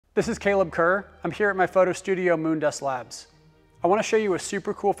This is Caleb Kerr. I'm here at my photo studio, Moondust Labs. I want to show you a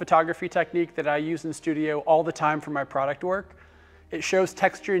super cool photography technique that I use in studio all the time for my product work. It shows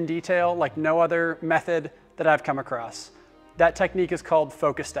texture and detail like no other method that I've come across. That technique is called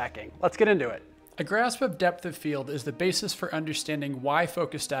focus stacking. Let's get into it. A grasp of depth of field is the basis for understanding why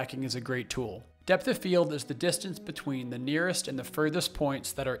focus stacking is a great tool. Depth of field is the distance between the nearest and the furthest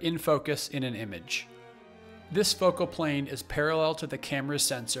points that are in focus in an image. This focal plane is parallel to the camera's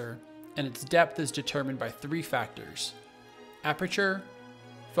sensor, and its depth is determined by three factors: aperture,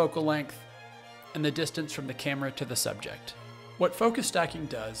 focal length, and the distance from the camera to the subject. What focus stacking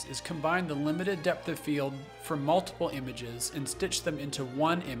does is combine the limited depth of field from multiple images and stitch them into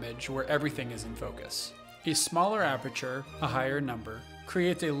one image where everything is in focus. A smaller aperture, a higher number,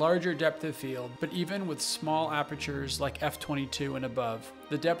 creates a larger depth of field, but even with small apertures like f/22 and above,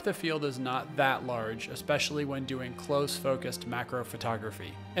 the depth of field is not that large, especially when doing close focused macro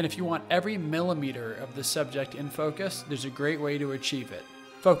photography. And if you want every millimeter of the subject in focus, there's a great way to achieve it: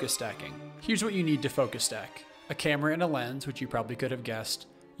 focus stacking. Here's what you need to focus stack: a camera and a lens, which you probably could have guessed.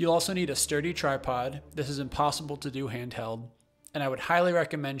 You'll also need a sturdy tripod. This is impossible to do handheld, and I would highly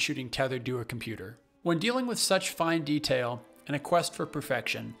recommend shooting tethered to a computer. When dealing with such fine detail and a quest for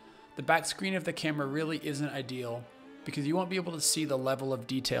perfection, the back screen of the camera really isn't ideal because you won't be able to see the level of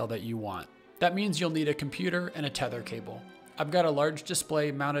detail that you want. That means you'll need a computer and a tether cable. I've got a large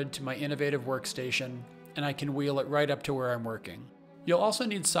display mounted to my innovative workstation, and I can wheel it right up to where I'm working. You'll also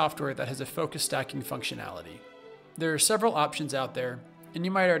need software that has a focus stacking functionality. There are several options out there, and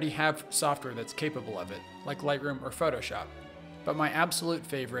you might already have software that's capable of it, like Lightroom or Photoshop. But my absolute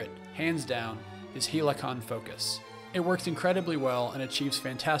favorite, hands down, is Helicon Focus. It works incredibly well and achieves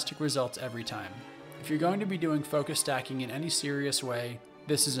fantastic results every time. If you're going to be doing focus stacking in any serious way,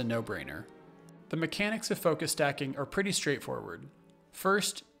 this is a no-brainer. The mechanics of focus stacking are pretty straightforward.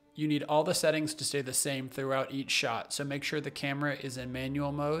 First, you need all the settings to stay the same throughout each shot, so make sure the camera is in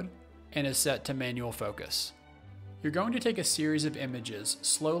manual mode and is set to manual focus. You're going to take a series of images,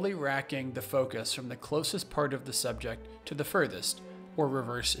 slowly racking the focus from the closest part of the subject to the furthest, or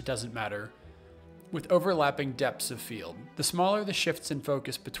reverse, it doesn't matter, with overlapping depths of field. The smaller the shifts in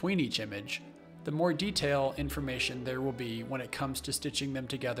focus between each image, the more detail information there will be when it comes to stitching them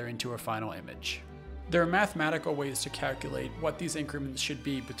together into a final image. There are mathematical ways to calculate what these increments should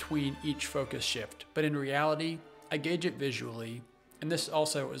be between each focus shift, but in reality, I gauge it visually, and this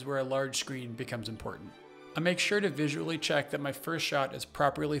also is where a large screen becomes important. I make sure to visually check that my first shot is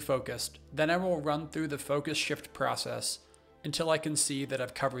properly focused, then I will run through the focus shift process until I can see that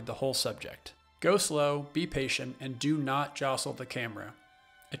I've covered the whole subject. Go slow, be patient, and do not jostle the camera.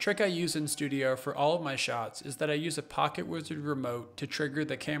 A trick I use in studio for all of my shots is that I use a Pocket Wizard remote to trigger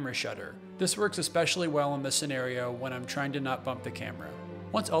the camera shutter. This works especially well in this scenario when I'm trying to not bump the camera.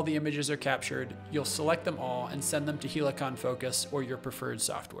 Once all the images are captured, you'll select them all and send them to Helicon Focus or your preferred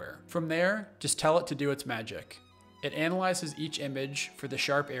software. From there, just tell it to do its magic. It analyzes each image for the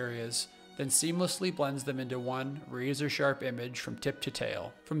sharp areas, then seamlessly blends them into one razor-sharp image from tip to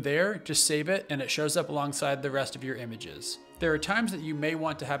tail. From there, just save it and it shows up alongside the rest of your images. There are times that you may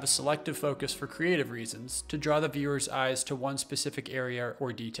want to have a selective focus for creative reasons, to draw the viewer's eyes to one specific area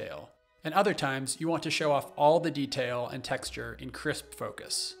or detail. And other times, you want to show off all the detail and texture in crisp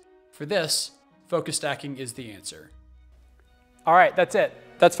focus. For this, focus stacking is the answer. All right, that's it.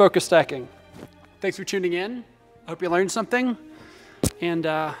 That's focus stacking. Thanks for tuning in. I hope you learned something, and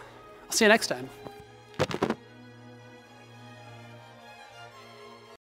I'll see you next time.